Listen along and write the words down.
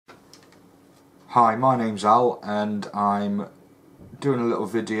Hi, my name's Al and I'm doing a little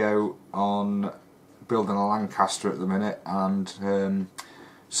video on building a Lancaster at the minute, and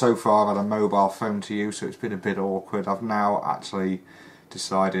so far I've had a mobile phone to use, so it's been a bit awkward. I've now actually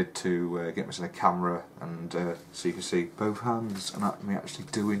decided to get myself a camera, and so you can see both hands and me actually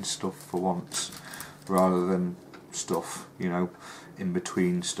doing stuff for once rather than stuff, you know, in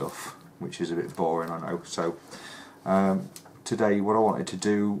between stuff, which is a bit boring, I know. So today what I wanted to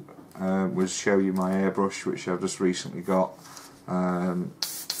do was show you my airbrush, which I've just recently got. I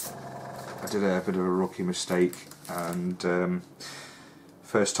did a bit of a rookie mistake, and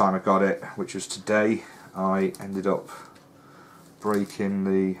first time I got it, which was today, I ended up breaking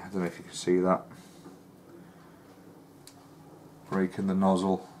the, I don't know if you can see that, breaking the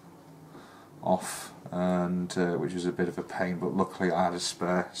nozzle off, and which was a bit of a pain, but luckily I had a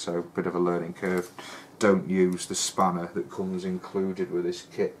spare, so a bit of a learning curve. Don't use the spanner that comes included with this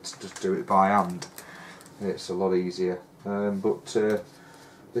kit, just do it by hand, it's a lot easier. But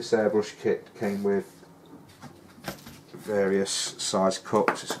this airbrush kit came with various size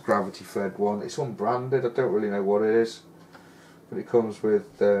cups. It's a gravity fed one, it's unbranded, I don't really know what it is, but it comes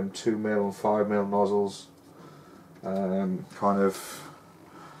with 2mm and 5mm nozzles, kind of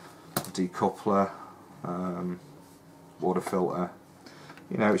decoupler, water filter.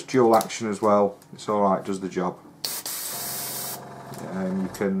 You know, it's dual action as well, it's alright, does the job. You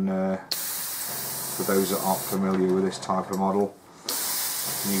can, for those that aren't familiar with this type of model,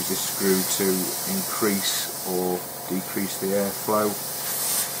 you can use this screw to increase or decrease the airflow,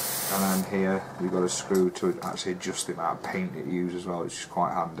 and then here you've got a screw to actually adjust the amount of paint it uses as well, which is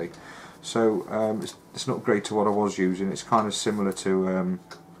quite handy. So it's not great to what I was using. It's kind of similar to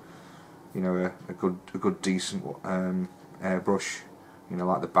you know, a good decent airbrush, you know,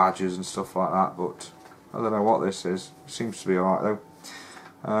 like the badges and stuff like that, but I don't know what this is. It seems to be alright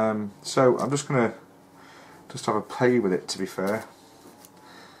though. So I'm just going to have a play with it, to be fair.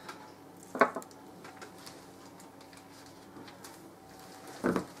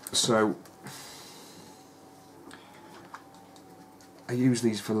 So I use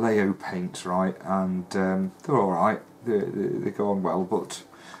these Vallejo paints, right, and they're alright, they go on well, but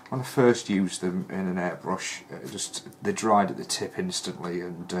when I first used them in an airbrush, they dried at the tip instantly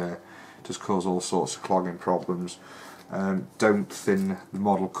and just cause all sorts of clogging problems. Don't thin the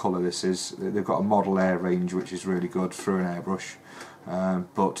model colour this is. They've got a model air range which is really good for an airbrush,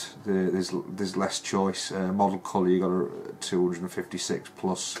 but there's less choice. Model colour, you've got a 256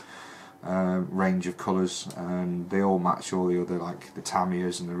 plus range of colours, and they all match all the other, like the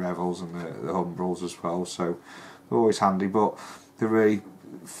Tamiya's and the Revels and the Umbrals as well, so they're always handy, but they're really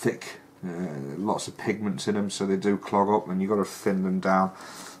thick, lots of pigments in them, so they do clog up and you've got to thin them down.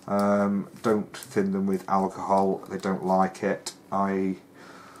 Don't thin them with alcohol, they don't like it. I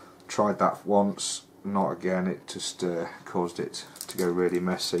tried that once, not again, it just caused it to go really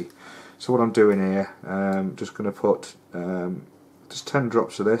messy. So what I'm doing here, just going to put just 10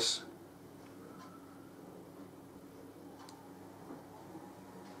 drops of this.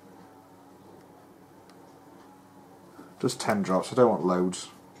 Just 10 drops, I don't want loads.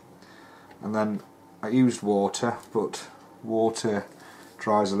 And then I used water, but water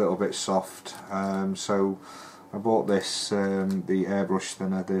dries a little bit soft, so I bought this, the airbrush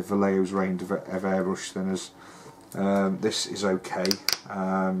thinner, the Vallejo's range of airbrush thinners. This is okay.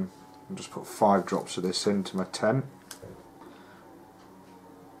 I'll just put 5 drops of this into my 10.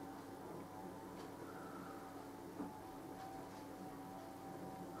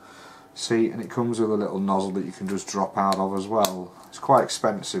 See, and it comes with a little nozzle that you can just drop out of as well. It's quite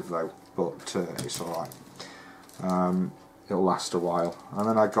expensive though, but it's alright. It'll last a while. And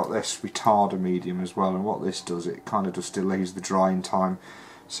then I got this retarder medium as well, and what this does, it kind of just delays the drying time,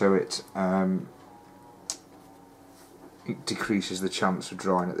 so it decreases the chance of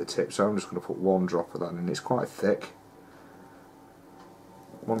drying at the tip. So I'm just going to put 1 drop of that in. It's quite thick.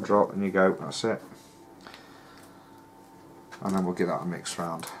 1 drop and you go, that's it. And then we'll give that a mix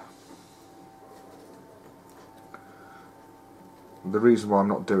round. The reason why I'm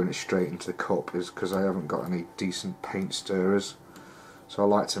not doing it straight into the cup is because I haven't got any decent paint stirrers, so I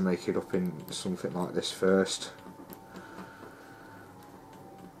like to make it up in something like this first.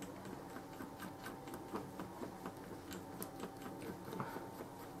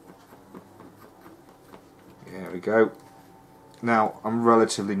 There we go. Now I'm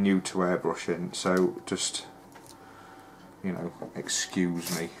relatively new to airbrushing, so just, you know,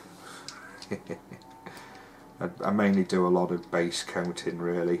 excuse me. I mainly do a lot of base coating,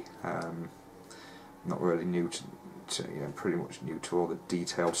 really. Not really new to you know, pretty much new to all the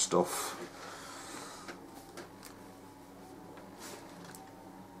detailed stuff.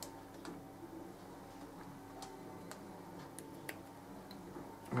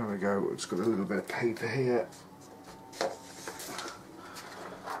 go. It's got a little bit of paper here.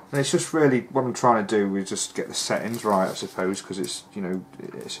 And it's just really, what I'm trying to do is just get the settings right, I suppose, because it's, you know,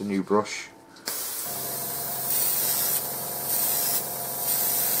 it's a new brush.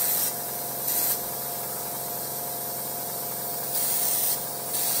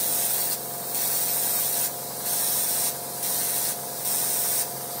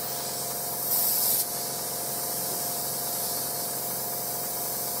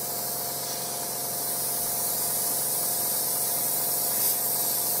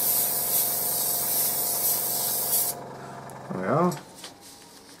 There we are.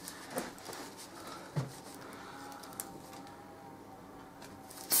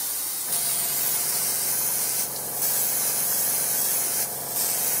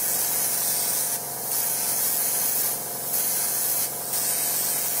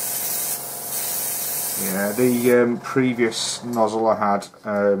 Yeah, the previous nozzle I had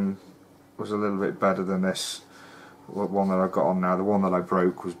was a little bit better than this. The one that I've got on now, the one that I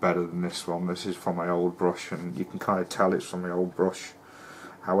broke, was better than this one. This is from my old brush, and you can kind of tell it's from my old brush.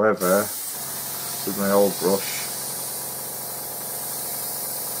 However, with my old brush,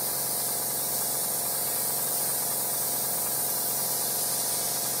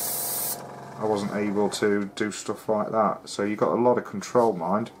 I wasn't able to do stuff like that. So you've got a lot of control,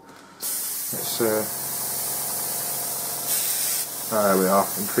 mind. It's there we are,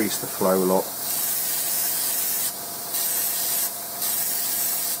 increase the flow a lot.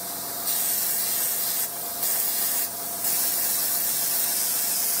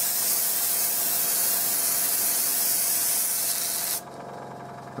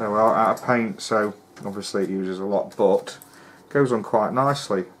 There we are, out of paint, so obviously it uses a lot, but goes on quite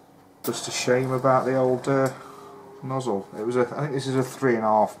nicely. Just a shame about the old nozzle. It was I think this is a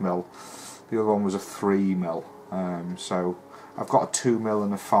 3.5mm. The other one was a 3mm. So I've got a 2mm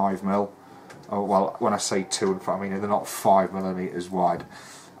and a 5mm. Oh, well, when I say 2 and 5, I mean they're not 5mm wide.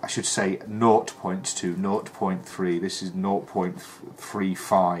 I should say 0.2, 0.3. This is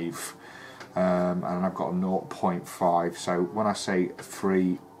 0.35, and I've got a 0.5. So when I say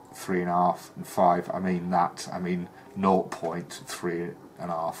 3, 3.5, and 5, I mean that. I mean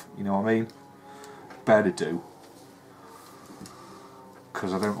 0.3.5. You know what I mean? Better do,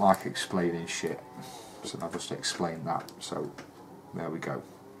 because I don't like explaining shit. So I've just explained that. So there we go.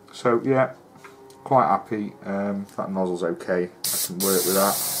 So yeah, quite happy. That nozzle's okay. I can work with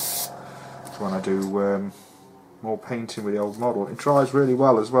that when I do more painting with the old model. It dries really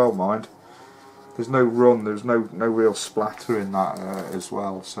well as well, mind. There's no run. There's no real splatter in that as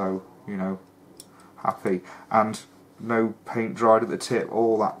well. So you know, happy. And no paint dried at the tip.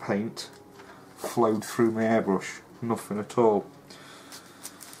 All that paint flowed through my airbrush. Nothing at all.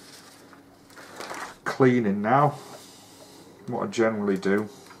 Cleaning now. What I generally do,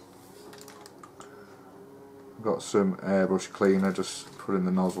 I've got some airbrush cleaner, just put in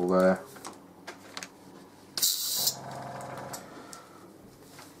the nozzle there.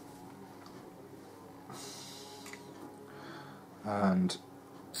 And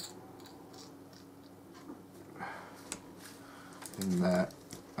in there,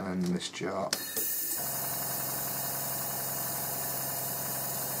 and in this jar.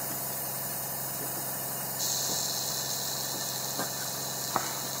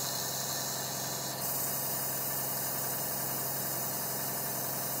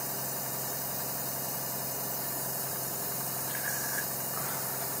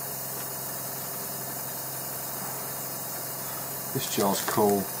 This jar's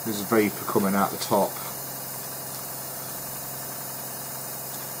cool. There's vapour coming out the top.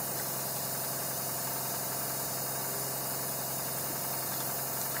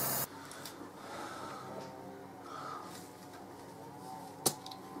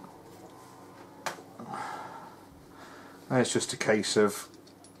 And it's just a case of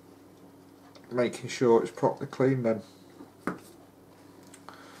making sure it's properly clean then.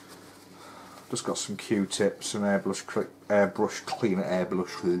 Just got some Q-tips, some airbrush cleaner, airbrush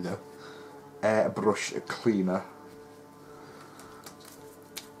cleaner.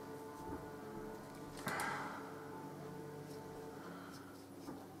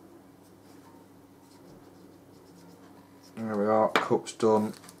 There we are, cups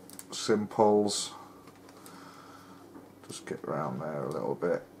done, simples. Just get around there a little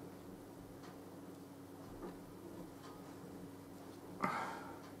bit.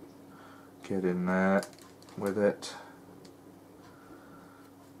 Get in there with it.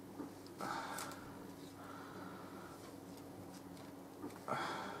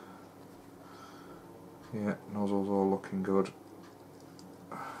 Yeah, nozzle's all looking good.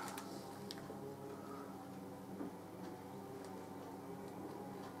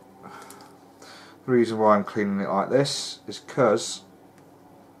 The reason why I'm cleaning it like this is because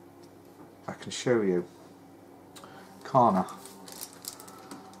I can show you, can't I?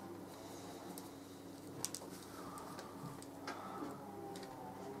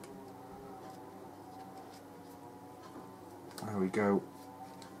 There we go,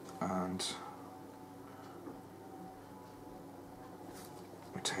 and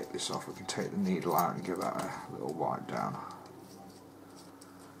we take this off. We can take the needle out and give that a little wipe down.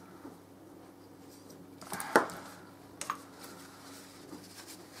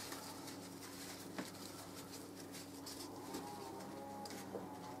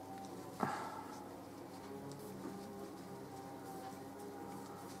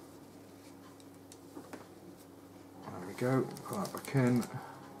 Go, put that back in,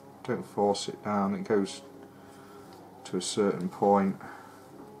 don't force it down, it goes to a certain point.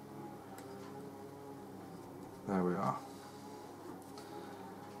 There we are.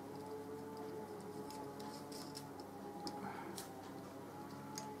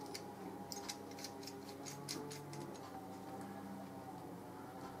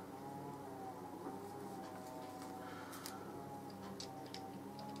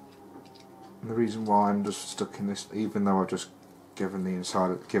 And the reason why I'm just stuck in this, even though I've just given the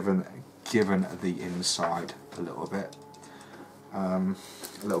inside, given the inside a little bit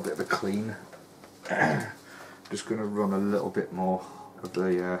of a clean, just going to run a little bit more of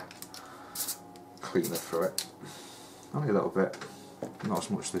the cleaner through it. Only a little bit, not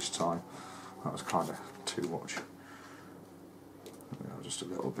as much this time. That was kind of too much. Just a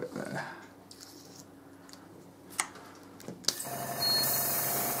little bit there.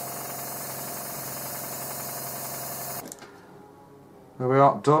 There we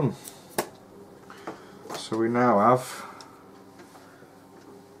are, done. So we now have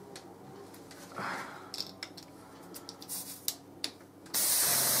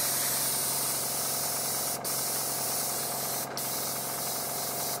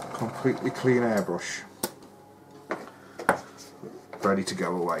completely clean airbrush ready to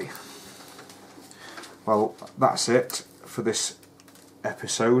go away. Well, that's it for this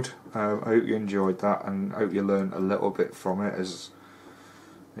episode. I hope you enjoyed that and hope you learned a little bit from it, as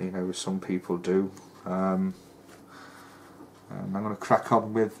you know, some people do. I'm going to crack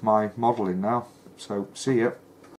on with my modelling now, so see ya.